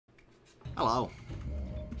Hello.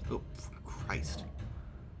 Oh, Christ.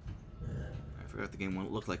 I forgot what the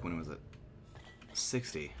game looked like when it was at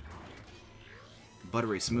 60.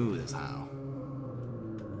 Buttery smooth is how.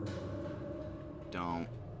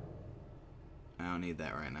 I don't need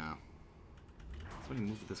that right now. Somebody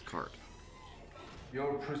move this cart.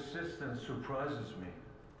 Your persistence surprises me.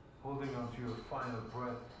 Holding on to your final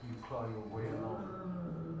breath, you claw your way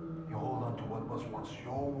along. You hold on to what was once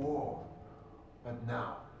your war, but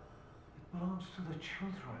now it belongs to the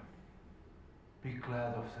children. Be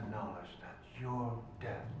glad of the knowledge that your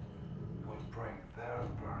death will bring their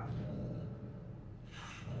birth.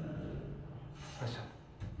 Listen.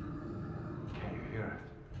 Can you hear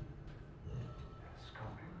it? It's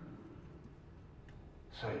coming.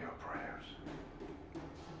 Say your prayers.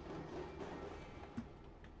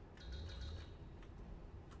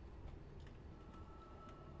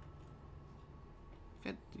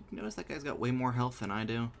 You notice that guy's got way more health than I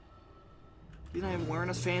do? He's not even wearing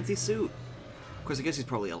his fancy suit. Of course, I guess he's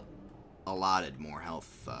probably allotted more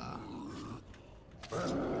health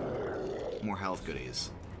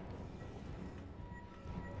goodies.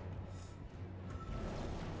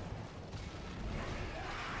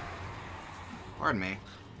 Pardon me.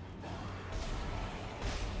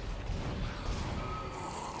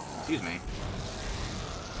 Excuse me.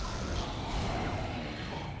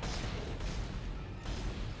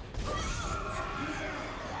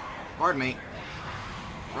 Pardon me.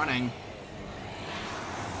 Running.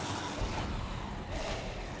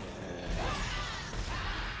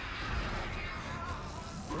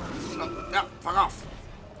 No, fuck off.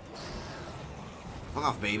 Fuck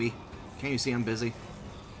off, baby. Can't you see I'm busy?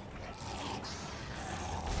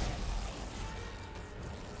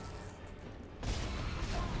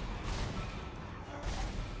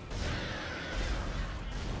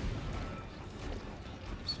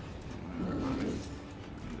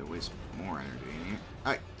 More energy in here.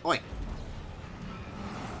 Alright, oi!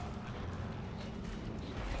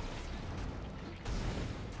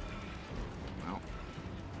 Well.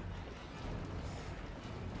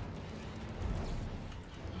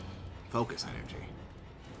 Focus energy.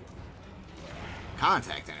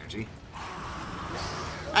 Contact energy.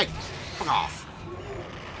 Hey! Fuck off!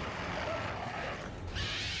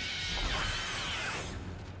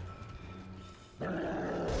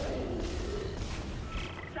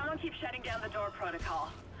 Keep shutting down the door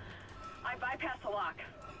protocol. I bypassed the lock.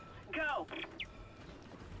 Go!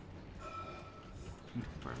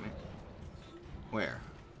 Pardon me. Where?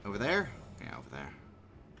 Over there? Yeah, over there.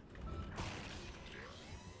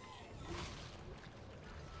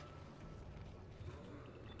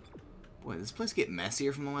 Boy, did this place get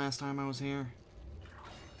messier from the last time I was here?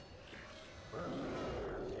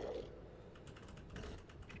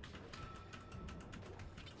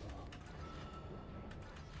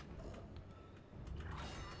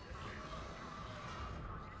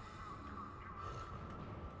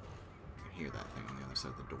 Hear that thing on the other side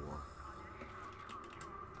of the door.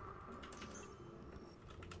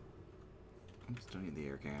 I just don't need the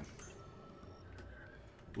air can.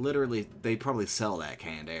 Literally, they probably sell that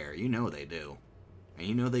canned air. You know they do. And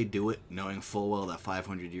you know they do it knowing full well that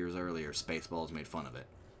 500 years earlier, Spaceballs made fun of it.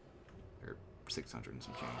 Or 600 and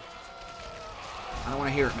some change. I don't want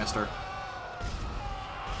to hear it, mister.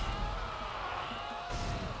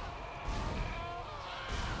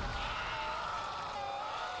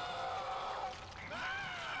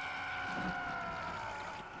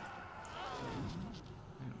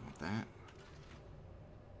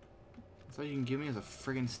 That's all you can give me as a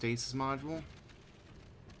friggin' stasis module?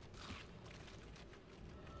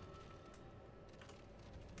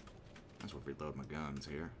 That's what reload my guns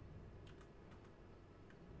here.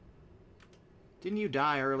 Didn't you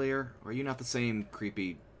die earlier? Or are you not the same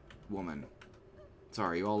creepy woman?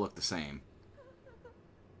 Sorry, you all look the same.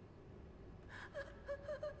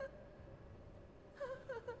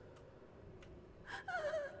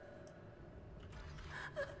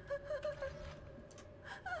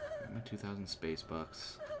 Got my 2,000 space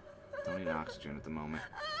bucks. Don't need oxygen at the moment.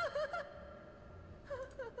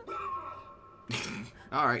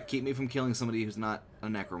 Alright, keep me from killing somebody who's not a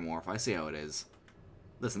necromorph. I see how it is.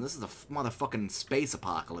 Listen, this is a motherfucking space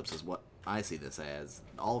apocalypse is what I see this as.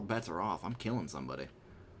 All bets are off. I'm killing somebody.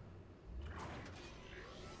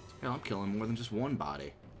 Hell, I'm killing more than just one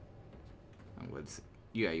body.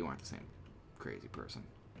 Yeah, you aren't the same crazy person.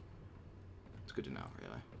 It's good to know,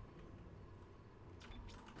 really.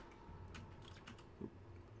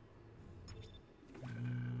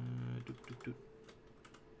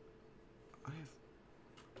 I have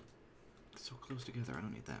so close together. I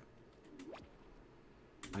don't need that.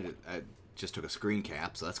 I just took a screen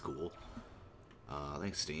cap, so that's cool.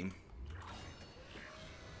 Thanks, Steam.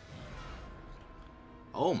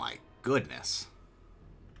 Oh my goodness.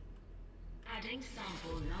 Adding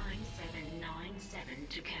sample 9797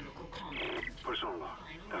 to chemical compound. Persona log,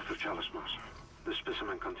 Dr. Chalice-Master. The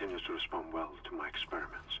specimen continues to respond well to my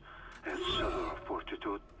experiments. Its cellular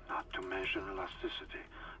fortitude, not to mention elasticity,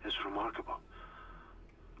 is remarkable.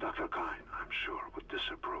 Dr. Kine, I'm sure, would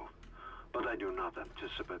disapprove. But I do not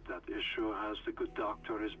anticipate that issue as the good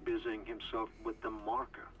doctor is busying himself with the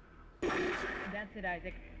marker. That's it,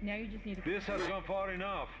 Isaac. Now you just need to... This has gone far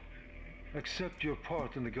enough. Accept your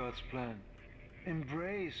part in the God's plan.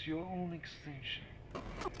 Embrace your own extinction.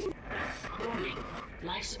 Warning.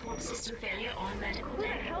 Life support system failure on medical Who the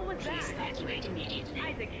deck. hell was Please that? evacuate immediately.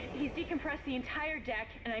 Isaac, he's decompressed the entire deck,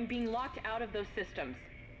 and I'm being locked out of those systems.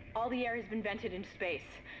 All the air has been vented into space.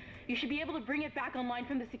 You should be able to bring it back online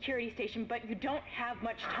from the security station, but you don't have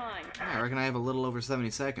much time. Yeah, I reckon I have a little over 70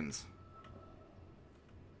 seconds.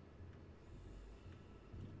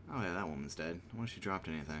 Oh yeah, that woman's dead. I wonder if she dropped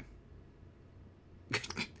anything.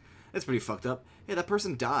 That's pretty fucked up. Hey, that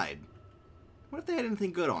person died. What if they had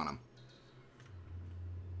anything good on them?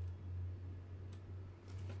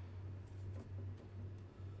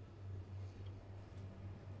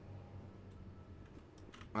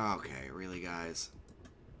 Okay, really, guys?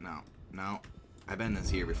 No. I've been this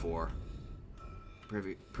here before.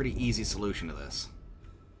 Pretty easy solution to this.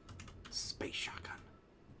 Space shotgun.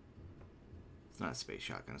 It's not a space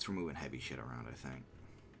shotgun. It's for moving heavy shit around, I think.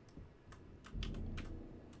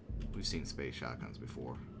 We've seen space shotguns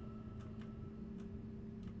before.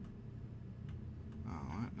 Oh,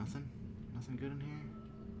 what? Nothing? Nothing good in here?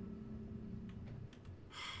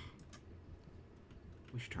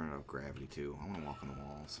 We should turn it up gravity, too. I want to walk on the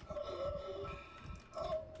walls.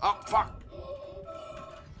 Oh, fuck!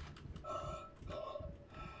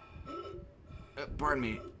 Pardon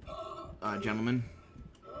me, gentlemen.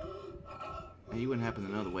 Hey, you wouldn't happen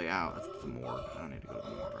to know the way out. That's the morgue. I don't need to go to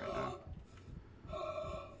the morgue right now.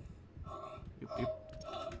 Yep.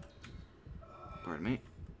 Pardon me.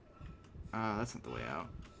 That's not the way out.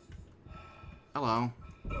 Hello.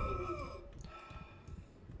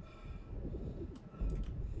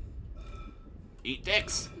 Eat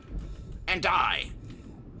dicks and die.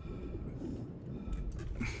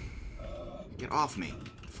 Get off me.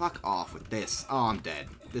 Fuck off with this. Oh, I'm dead.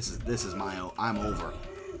 This is my I'm over.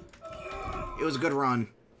 It was a good run.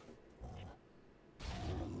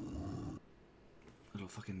 Little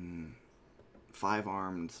fucking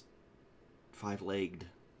 5-armed, 5-legged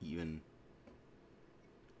even.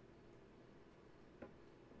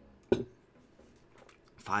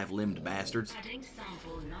 Five-limbed bastards. Adding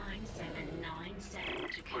sample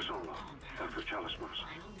 9797 to Persona chemical log, compound. Dr. Chalice-Master.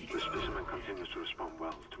 The specimen continues to respond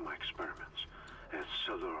well to my experiments. Its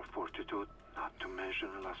cellular fortitude, not to mention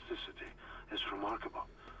elasticity, is remarkable.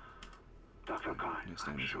 Dr. Kine, Next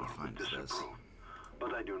I'm time sure, we'll find would this. disapprove.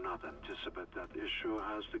 But I do not anticipate that issue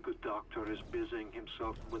as the good doctor is busying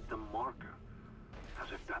himself with the marker.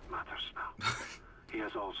 As if that matters now. He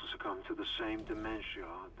has also succumbed to the same dementia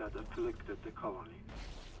that afflicted the colony.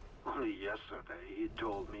 Only yesterday he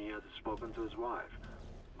told me he had spoken to his wife.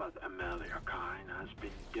 But Amelia Kine has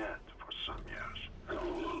been dead for some years.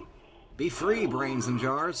 Be free, brains and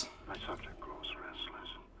jars. My subject grows restless.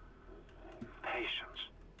 Patience.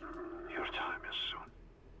 Your time is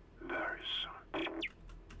soon. Very soon.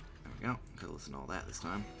 There we go. Could listen to all that this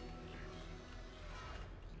time.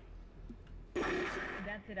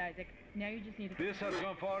 That's it, Isaac. Now you just need to... This has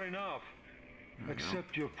gone far enough. There we go.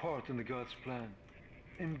 Accept your part in the God's plan.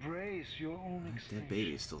 Embrace your own That extinction.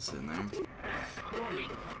 baby's still sitting there. Warning.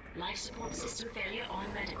 Life support system failure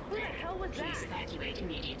on medical Who the deck. hell was Please that? evacuate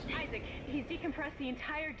immediately. Isaac, he's decompressed the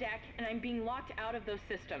entire deck, and I'm being locked out of those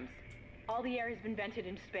systems. All the air has been vented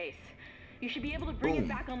into space. You should be able to bring Boom. it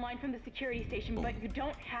back online from the security station, but you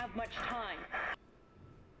don't have much time.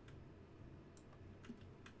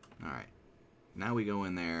 Alright. Now we go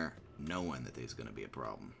in there knowing that there's going to be a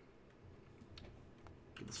problem.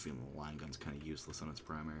 Get this feeling the line gun's kind of useless on its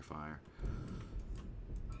primary fire.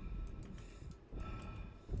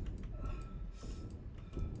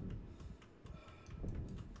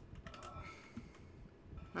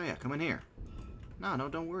 Oh yeah, come in here. No,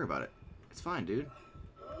 don't worry about it. It's fine, dude.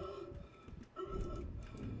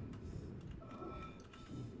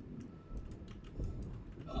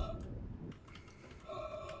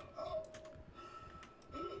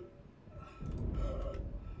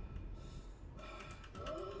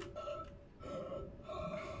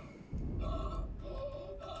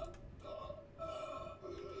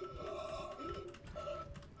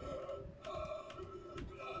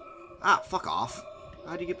 Ah, fuck off.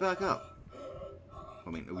 How'd you get back up? I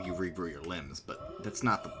mean, you regrew your limbs, but that's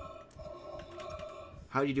not the...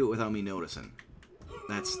 How'd you do it without me noticing?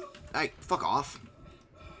 That's... Hey, fuck off.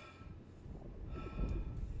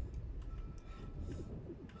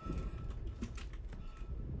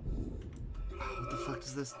 What the fuck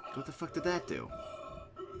is this? What the fuck did that do?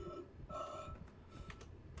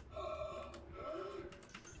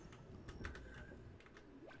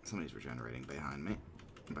 Somebody's regenerating behind me.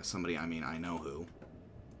 And by somebody, I mean I know who.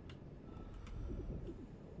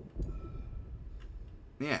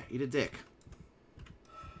 Yeah, eat a dick.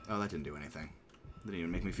 Oh, that didn't do anything. Didn't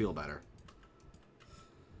even make me feel better.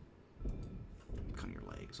 Cutting your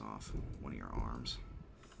legs off. One of your arms.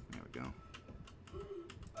 There we go.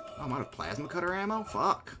 Oh, I'm out of plasma cutter ammo?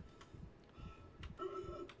 Fuck.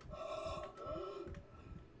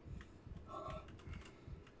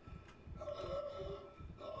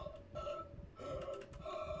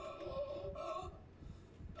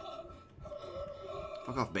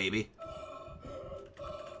 Fuck off, baby.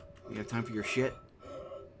 You got time for your shit?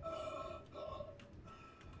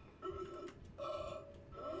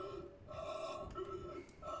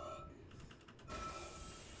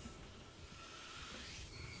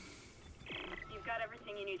 You've got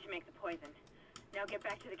everything you need to make the poison. Now get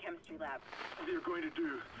back to the chemistry lab. What are you going to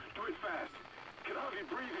do? Do it fast. Can hardly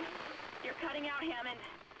breathe. You're cutting out, Hammond.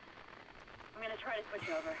 I'm gonna try to switch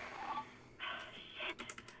over. Shit.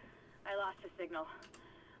 I lost his signal.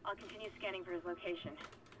 I'll continue scanning for his location.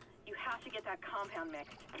 You have to get that compound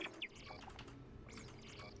mixed.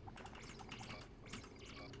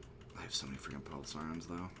 I have so many freaking pulse arms,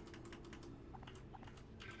 though.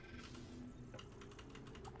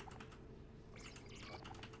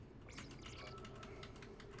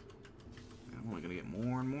 I'm only gonna get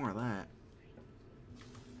more and more of that.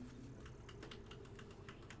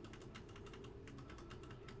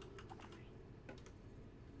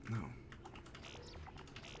 No.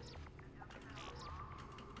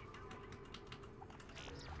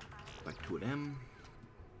 Back to them.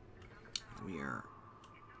 We are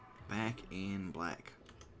back in black.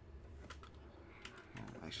 Well,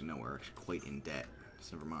 actually, no, we're actually quite in debt.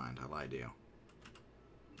 So never mind, I lied to you.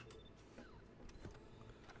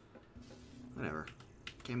 Whatever.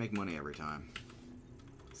 Can't make money every time.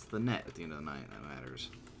 It's the net at the end of the night that matters.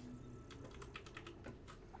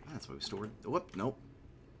 That's why we stored. Whoop, nope.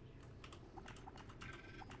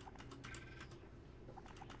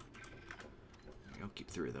 I'll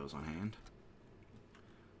keep 3 of those on hand.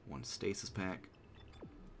 1 stasis pack.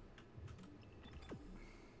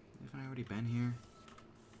 Have I already been here?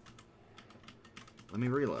 Let me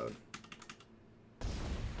reload.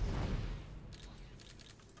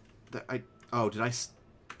 Oh, did I...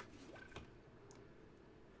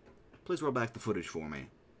 Please roll back the footage for me.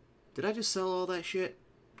 Did I just sell all that shit?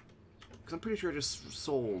 Because I'm pretty sure I just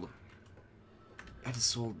sold... I just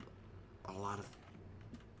sold a lot of...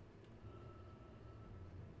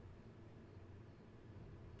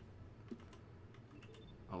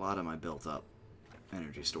 A lot of my built-up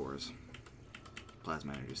energy stores.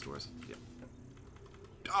 Plasma energy stores. Yep.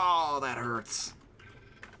 Oh, that hurts.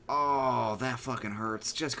 Oh, that fucking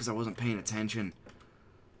hurts. Just because I wasn't paying attention.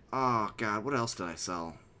 Oh, God. What else did I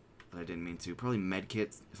sell that I didn't mean to? Probably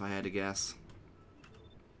medkit, if I had to guess.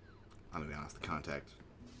 I'm gonna be honest. The contact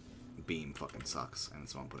beam fucking sucks, and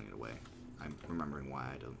so I'm putting it away. I'm remembering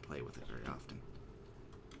why I don't play with it very often.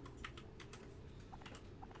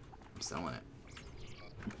 I'm selling it.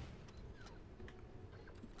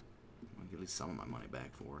 I'm at least selling my money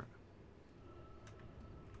back for it.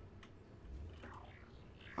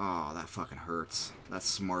 Oh, that fucking hurts. That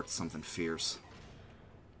smarts something fierce.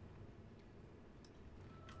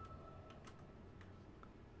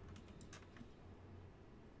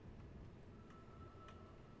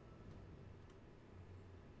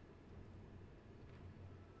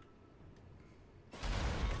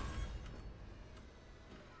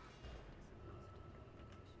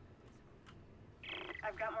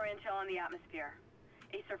 I've got more intel on the atmosphere.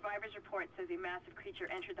 A survivor's report says a massive creature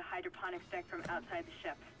entered the hydroponics deck from outside the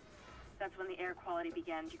ship. That's when the air quality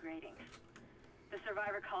began degrading. The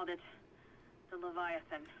survivor called it the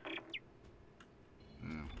Leviathan.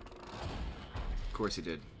 Yeah. Of course he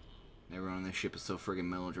did. Everyone on this ship is so friggin'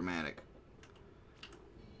 melodramatic.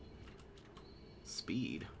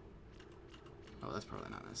 Speed? Oh, that's probably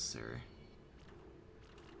not necessary.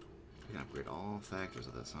 You can upgrade all factors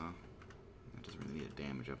of this, huh? That doesn't really need a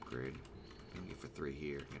damage upgrade. You can get for 3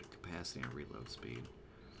 here. You get a capacity and a reload speed.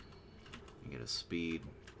 You get a speed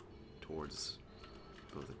towards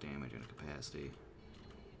both a damage and a capacity.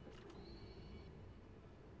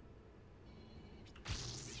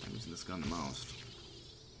 I'm using this gun the most.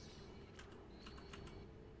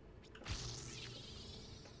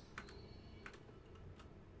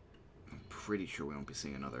 I'm pretty sure we won't be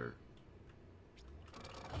seeing another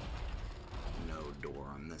door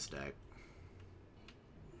on this deck.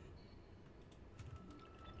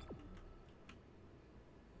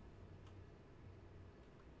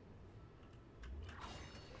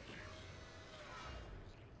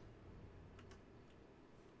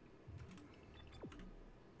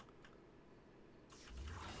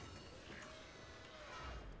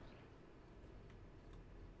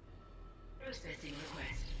 Processing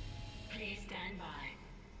request. Please stand by.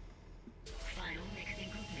 Final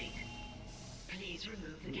mixing complete. Please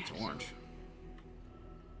remove the It's capsule. orange.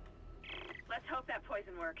 Let's hope that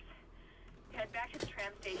poison works. Head back to the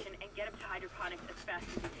tram station and get him to hydroponics as fast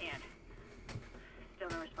as you can. Still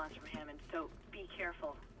no response from Hammond, so be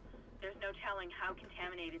careful. There's no telling how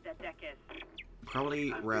contaminated that deck is.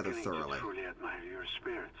 Probably I'm rather beginning thoroughly. to truly admire your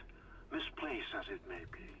spirit, misplaced as it may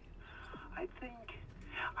be. I think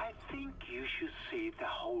you should see the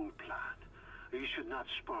whole plan. You should not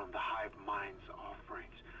spurn the hive mind's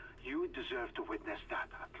offerings. You deserve to witness that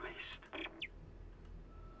at least.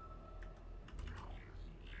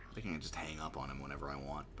 I can just hang up on him whenever I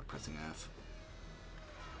want by pressing F.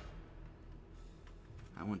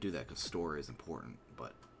 I won't do that because story is important,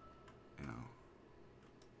 but, you know.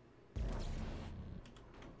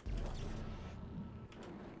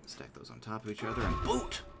 Stack those on top of each other and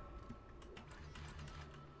boot!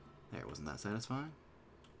 There, wasn't that satisfying?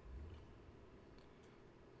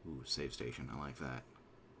 Ooh, save station. I like that.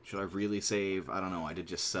 Should I really save? I don't know. I did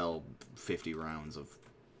just sell 50 rounds of...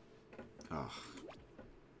 Ugh.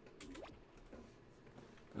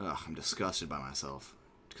 Ugh, I'm disgusted by myself.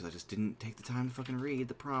 Because I just didn't take the time to fucking read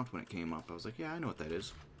the prompt when it came up. I was like, yeah, I know what that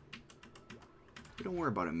is. But don't worry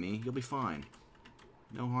about it, me. You'll be fine.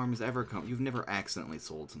 No harm has ever come. You've never accidentally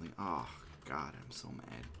sold something. Oh, God, I'm so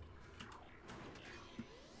mad.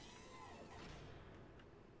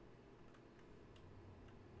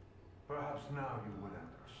 Perhaps now you will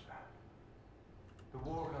understand. The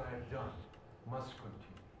work I have done must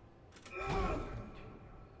continue. Will continue.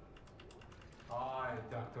 I,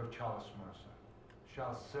 Dr. Charles Mercer,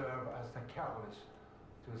 shall serve as the catalyst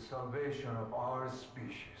to the salvation of our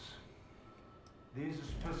species. These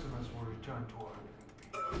specimens will return to our living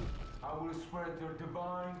beings. I will spread their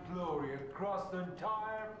divine glory across the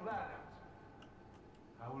entire planet.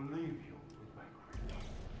 I will leave you with my creature.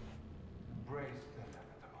 Embrace the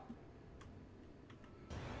inevitable.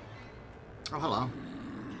 Oh, hello.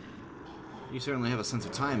 You certainly have a sense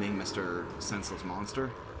of timing, Mr. Senseless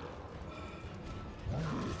Monster.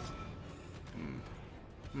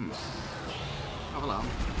 Oh, hello.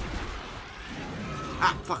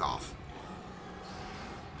 Ah, fuck off.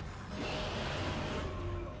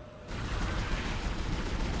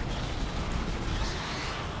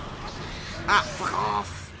 Ah, fuck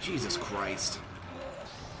off. Jesus Christ.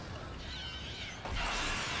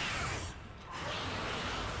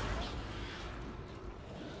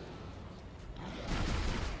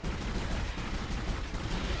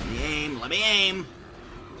 Let me aim, let me aim.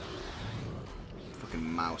 Fucking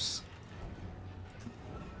mouse.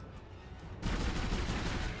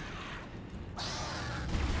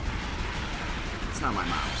 It's not my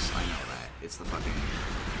mouse, I know that. It's the fucking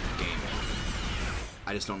game.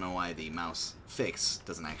 I just don't know why the mouse fix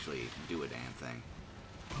doesn't actually do a damn thing.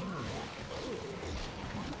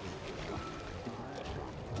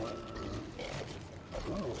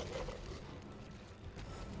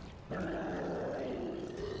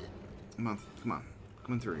 Come on, come on.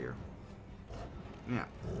 Coming through here. Yeah.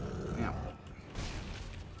 Yeah.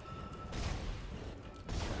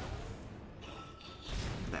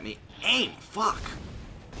 Let me aim! Fuck!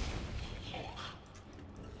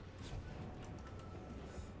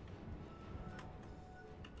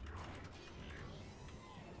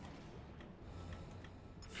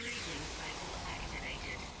 Freezing cycle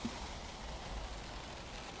activated.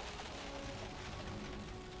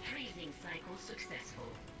 Freezing cycle successful.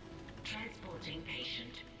 Transporting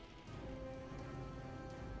patient.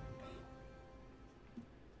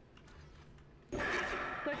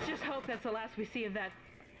 Let's just hope that's the last we see of that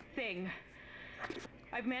thing.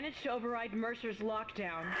 I've managed to override Mercer's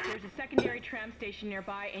lockdown. There's a secondary tram station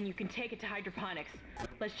nearby, and you can take it to hydroponics.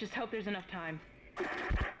 Let's just hope there's enough time.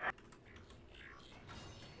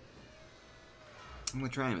 And the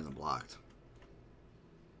tram isn't blocked.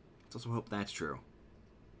 Let's also hope that's true.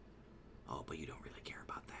 Oh, but you don't really care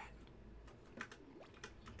about that.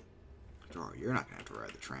 After all, you're not going to have to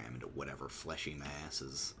ride the tram into whatever fleshy mass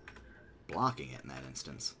is blocking it in that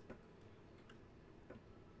instance.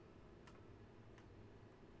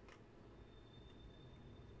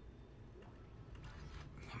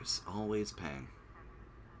 There's always pain.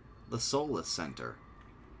 The Soulless Center.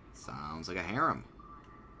 Sounds like a harem.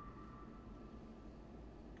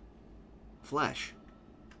 flesh.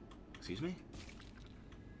 Excuse me?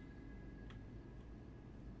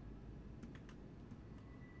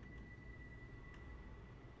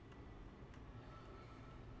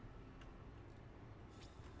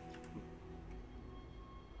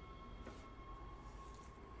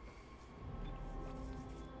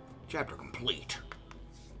 Chapter complete.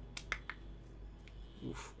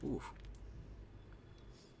 Oof, oof.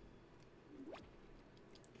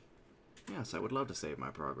 Yes, I would love to save my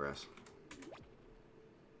progress.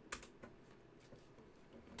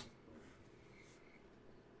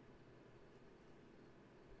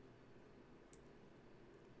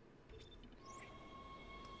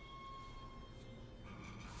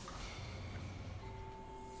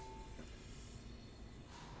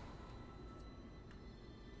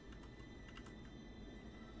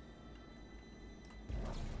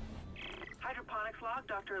 Hydroponics log,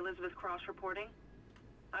 Dr. Elizabeth Cross reporting.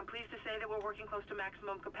 I'm pleased to say that we're working close to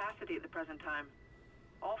maximum capacity at the present time.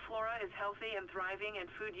 All flora is healthy and thriving, and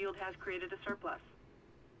food yield has created a surplus.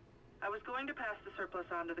 I was going to pass the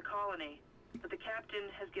surplus on to the colony, but the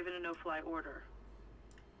captain has given a no-fly order.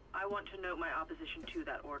 I want to note my opposition to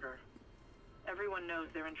that order. Everyone knows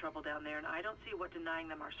they're in trouble down there, and I don't see what denying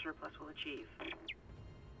them our surplus will achieve.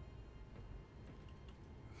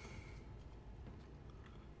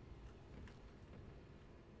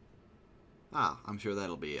 Ah, I'm sure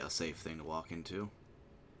that'll be a safe thing to walk into.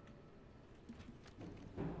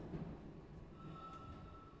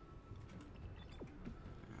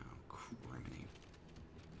 Oh, criminy.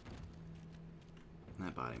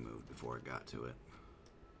 That body moved before it got to it.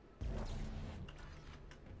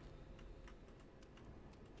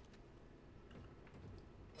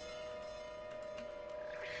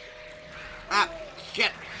 Ah!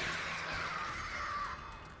 Shit!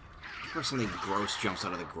 Of course something gross jumps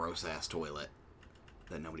out of the gross-ass toilet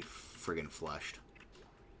that nobody friggin' flushed.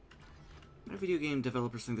 Why do video game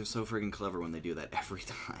developers think they're so friggin' clever when they do that every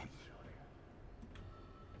time?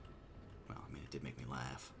 Well, I mean, it did make me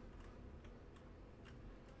laugh.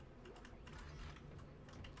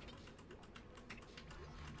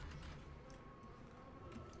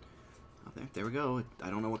 Oh, there we go. I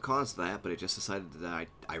don't know what caused that, but it just decided that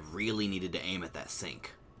I really needed to aim at that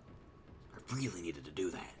sink. I really needed to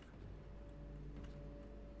do that.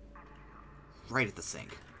 Right at the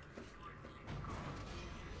sink.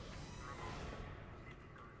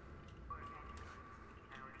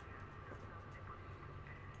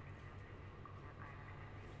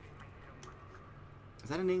 Is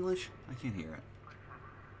that in English? I can't hear it.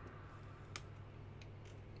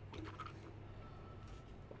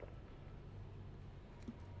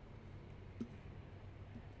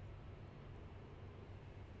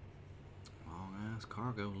 Long ass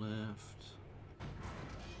cargo lift.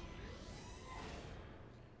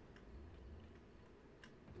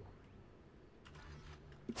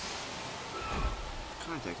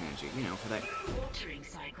 Contact energy, you know, for that. Watering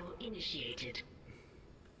cycle initiated.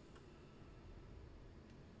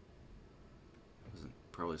 Wasn't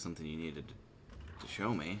probably something you needed to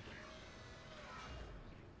show me.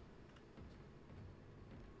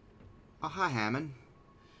 Oh, hi, Hammond.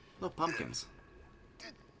 Little pumpkins.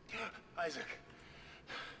 Isaac.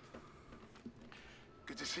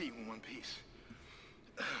 Good to see you in one piece.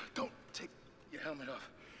 Don't take your helmet off.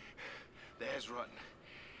 The air's rotten.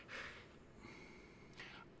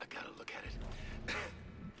 I gotta look at it.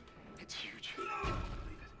 It's huge.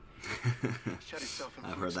 Believe it. Shut itself in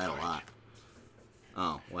I've food heard that storage. a lot.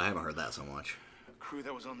 Oh, well, I haven't heard that so much. Crew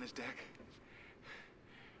that was on this deck.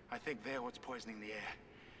 I think they're what's poisoning the air.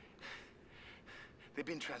 They've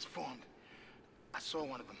been transformed. I saw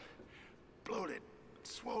one of them. Bloated,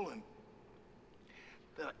 swollen.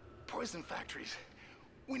 They're like poison factories.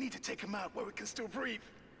 We need to take them out where we can still breathe.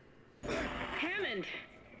 Hammond!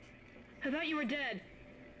 I thought you were dead.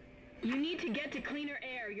 You need to get to cleaner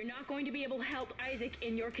air. You're not going to be able to help Isaac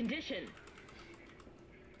in your condition.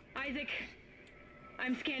 Isaac,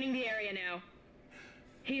 I'm scanning the area now.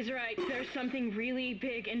 He's right. There's something really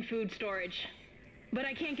big in food storage. But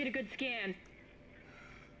I can't get a good scan.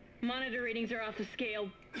 Monitor readings are off the scale.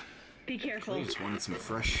 Be careful. I just wanted some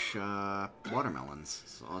fresh watermelons.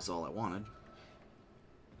 So that's all I wanted.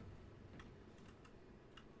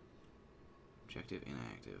 Objective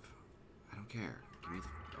inactive. I don't care. Give me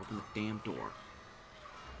open the damn door.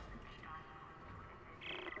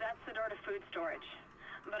 That's the door to food storage.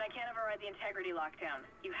 But I can't override the integrity lockdown.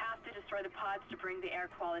 You have to destroy the pods to bring the air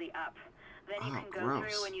quality up. Then you Oh, can go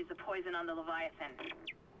gross. through and use the poison on the Leviathan.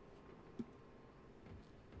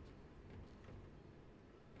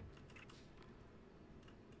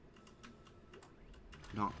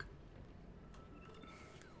 Knock.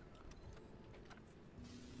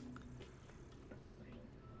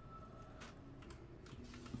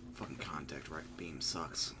 contact right beam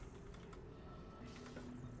sucks.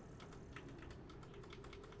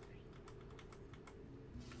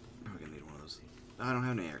 Probably gonna need one of those. I don't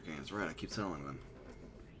have any air cans. Right, I keep selling them.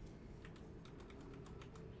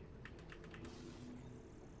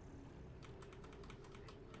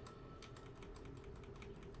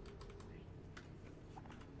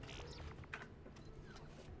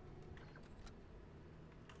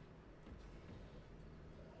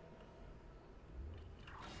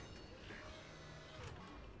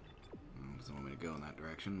 Doesn't want me to go in that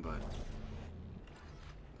direction, but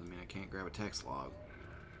doesn't mean I can't grab a text log.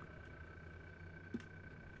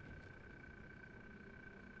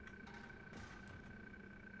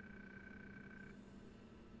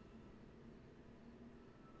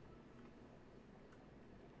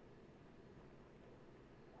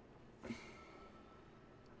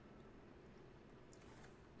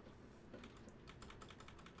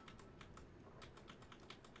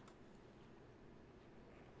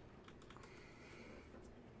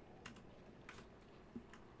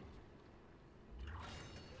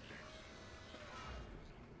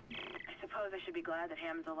 I suppose I should be glad that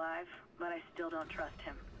Ham's alive, but I still don't trust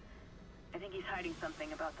him. I think he's hiding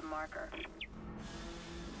something about the marker.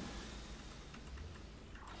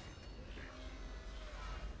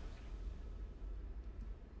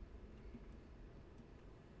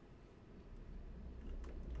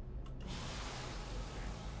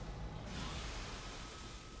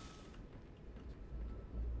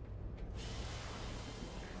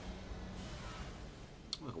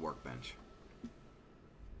 Like a workbench.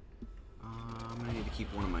 I'm gonna need to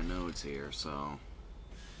keep one of my nodes here, so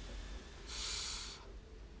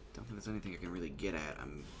don't think there's anything I can really get at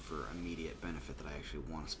for immediate benefit that I actually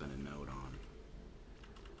want to spend a node on.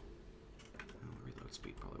 Well, reload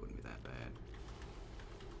speed probably wouldn't be that bad.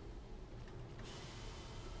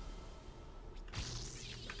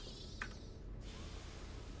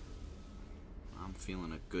 I'm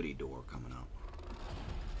feeling a goodie door coming up.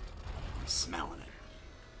 I'm smelling it.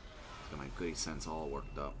 Got my goodie sense all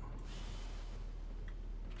worked up.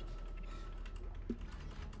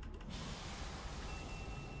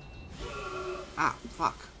 Ah,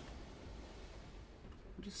 fuck.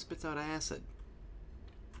 Who just spits out acid?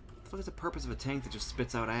 What the fuck is the purpose of a tank that just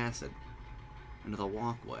spits out acid into the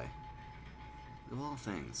walkway? Of all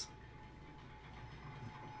things.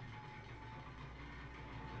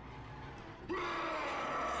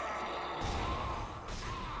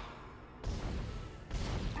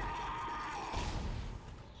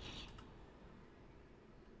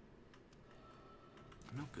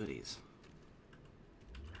 No goodies.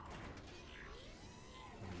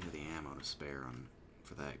 I need the ammo to spare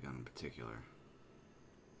for that gun in particular.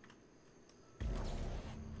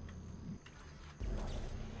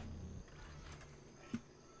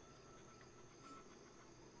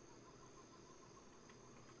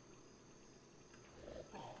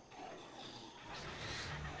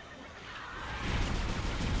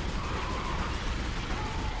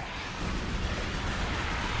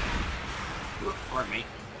 Pardon me.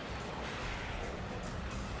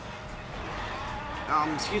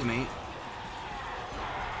 Excuse me.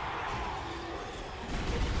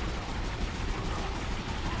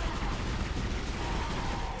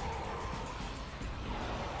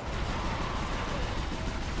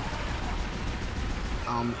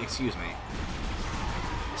 Excuse me.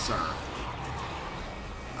 Sir.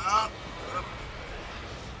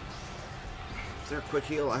 Is there a quick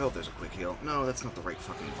heal? I hope there's a quick heal. No, that's not the right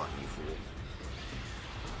fucking button, you fool.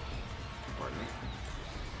 Pardon me.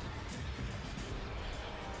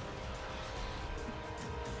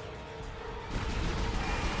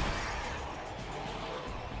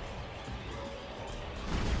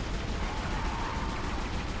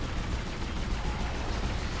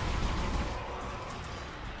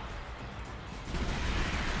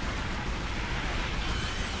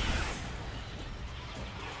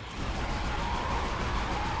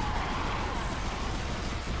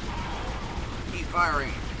 Keep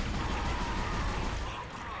firing.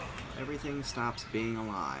 Everything stops being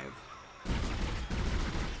alive.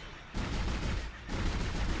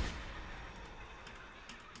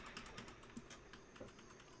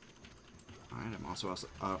 Alright, I'm also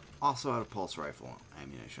out of pulse rifle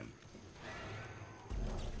ammunition.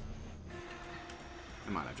 I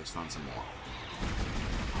might have just found some more.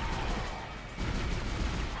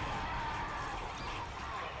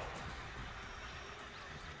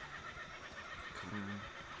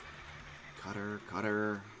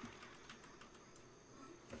 Cutter.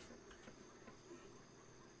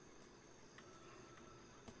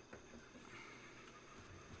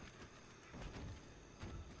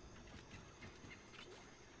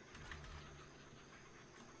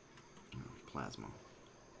 plasma.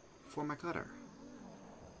 For my cutter.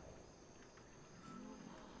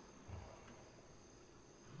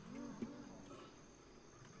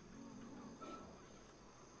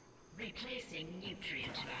 Replacing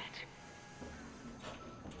nutrient vat.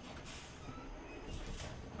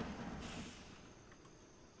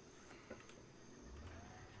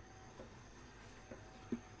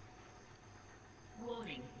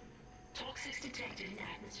 Warning. Toxics detected in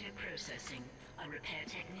atmosphere processing. A repair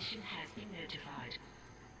technician has been notified.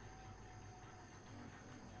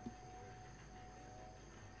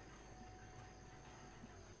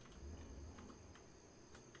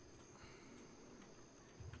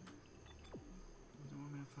 You don't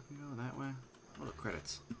want me to fucking go that way? Oh, look,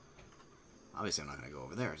 credits. Obviously, I'm not gonna go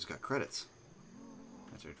over there. I just got credits.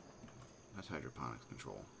 That's hydroponics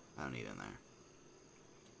control. I don't need it in there.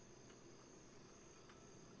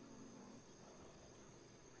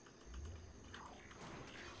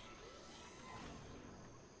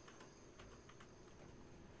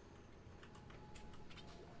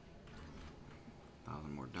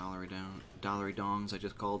 More dollary dongs, I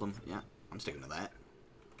just called them. Yeah, I'm sticking to that.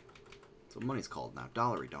 That's what money's called now,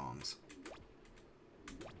 dollary dongs.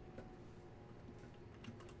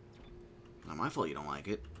 Not my fault you don't like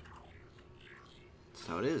it. That's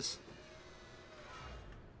how it is.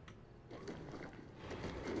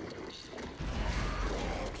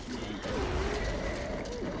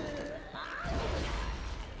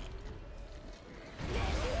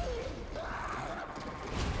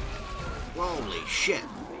 Holy shit!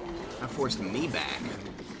 That forced me back.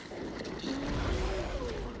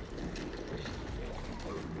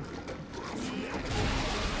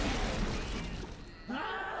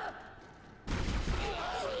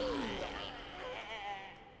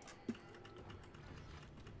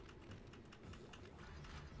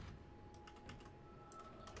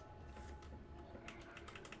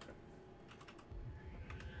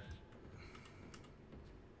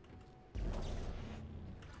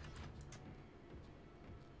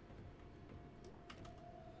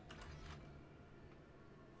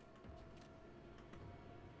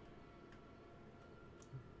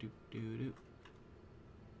 Doo-doo-doo.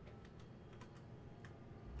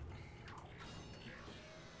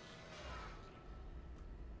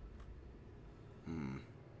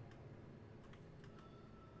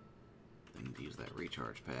 I need to use that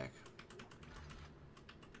recharge pack.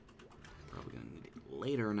 Probably gonna need it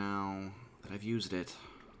later now that I've used it.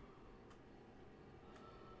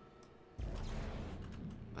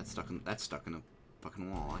 That's stuck in a fucking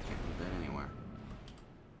wall. I can't move that anywhere.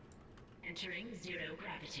 Entering zero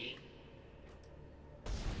gravity.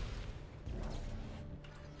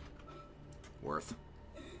 Worth.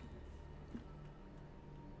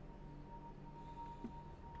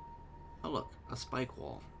 Oh look, a spike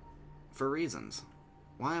wall. For reasons.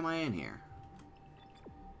 Why am I in here?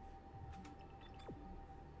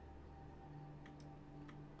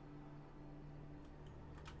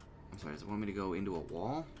 I'm sorry, does it want me to go into a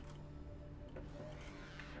wall?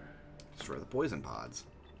 Destroy the poison pods.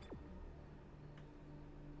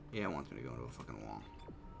 Yeah, it wants me to go into a fucking wall.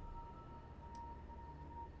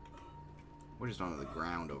 We're just onto the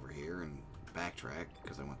ground over here and backtrack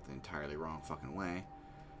because I went the entirely wrong fucking way.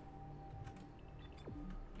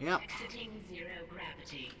 Yep. Exiting zero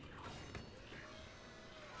gravity.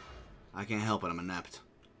 I can't help it, I'm inept.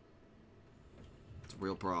 It's a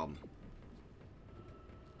real problem.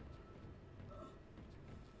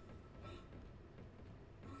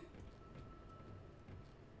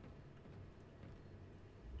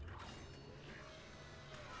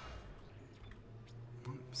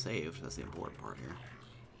 Saved, that's the important part here.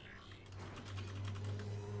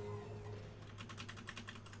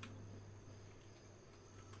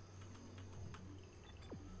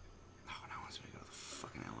 Oh, now I want to go to the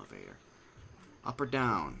fucking elevator. Up or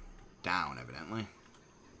down? Down, evidently.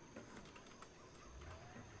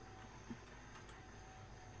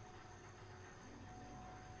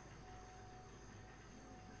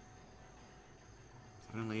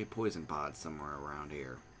 Definitely a poison pod somewhere around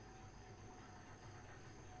here.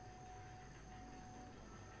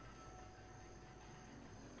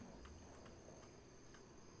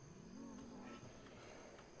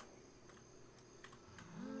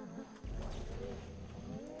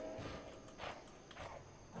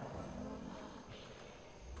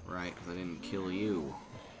 Right, because I didn't kill you.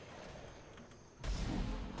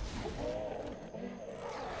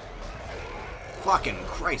 Fucking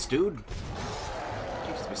Christ, dude! You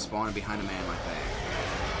just be spawning behind a man like that.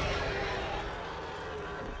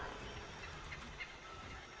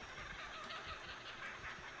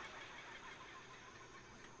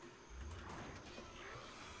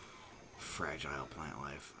 Fragile plant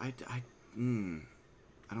life.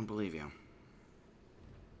 I don't believe you.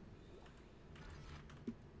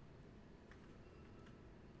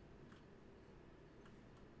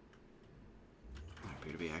 There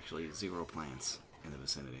appear to be actually 0 plants in the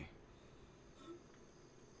vicinity.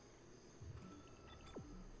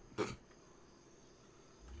 I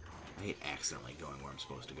hate accidentally going where I'm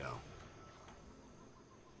supposed to go.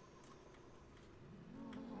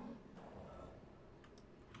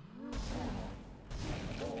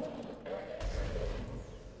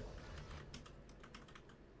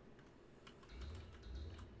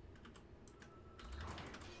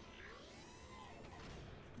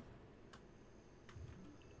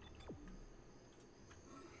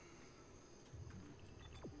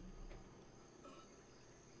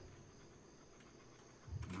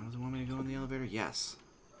 How does it want me to go in the elevator? Yes.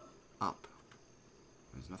 Up.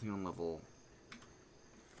 There's nothing on level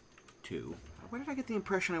 2. Where did I get the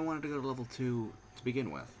impression I wanted to go to level 2 to begin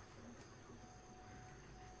with?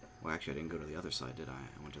 Well, actually, I didn't go to the other side, did I?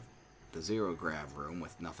 I went to the 0 grav room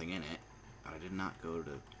with nothing in it, but I did not go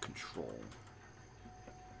to control.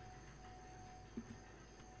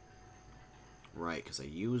 Right, because I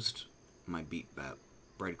used my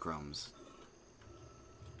breadcrumbs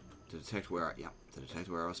to detect where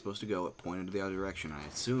I was supposed to go. It pointed to the other direction, and I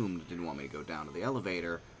assumed it didn't want me to go down to the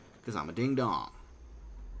elevator because I'm a ding-dong.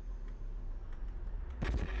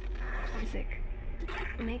 Isaac,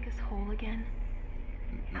 make us whole again.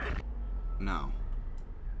 No.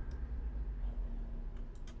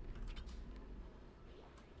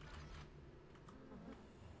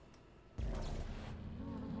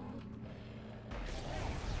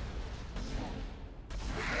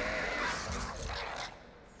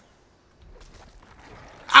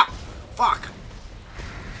 Fuck!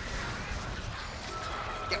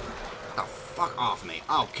 Get the fuck off me.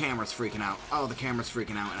 Oh, camera's freaking out. Oh, the camera's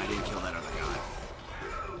freaking out, and I didn't kill that other guy.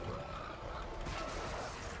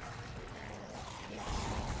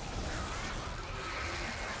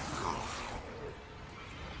 Fuck off.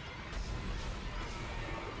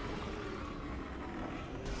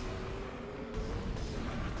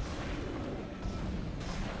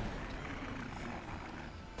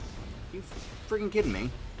 You freaking kidding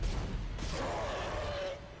me?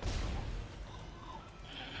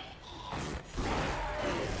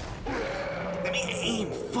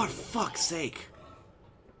 For fuck's sake.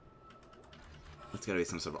 That's gotta be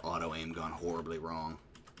some sort of auto-aim gone horribly wrong.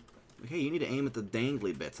 Okay, you need to aim at the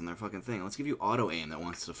dangly bits on their fucking thing. Let's give you auto-aim that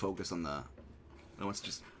wants to focus on the... that wants to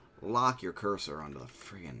just lock your cursor onto the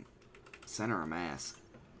friggin' center of mass.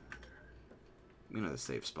 You know the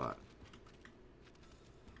safe spot.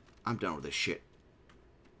 I'm done with this shit.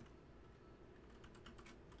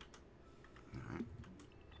 Alright.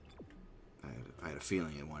 I had a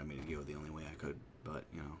feeling it wanted me to go the only way I could. But,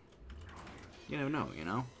 you know, you never know, you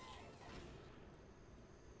know?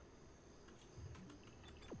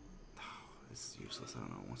 Oh, this is useless. I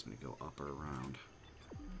don't know. It wants me to go up or around.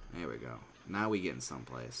 There we go. Now we get in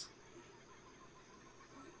someplace.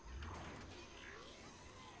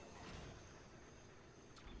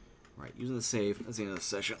 Right, using the save. That's the end of the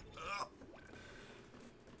session.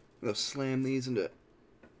 I'm gonna slam these into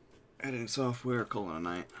editing software. Call it a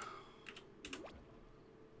night.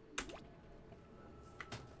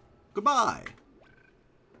 Goodbye!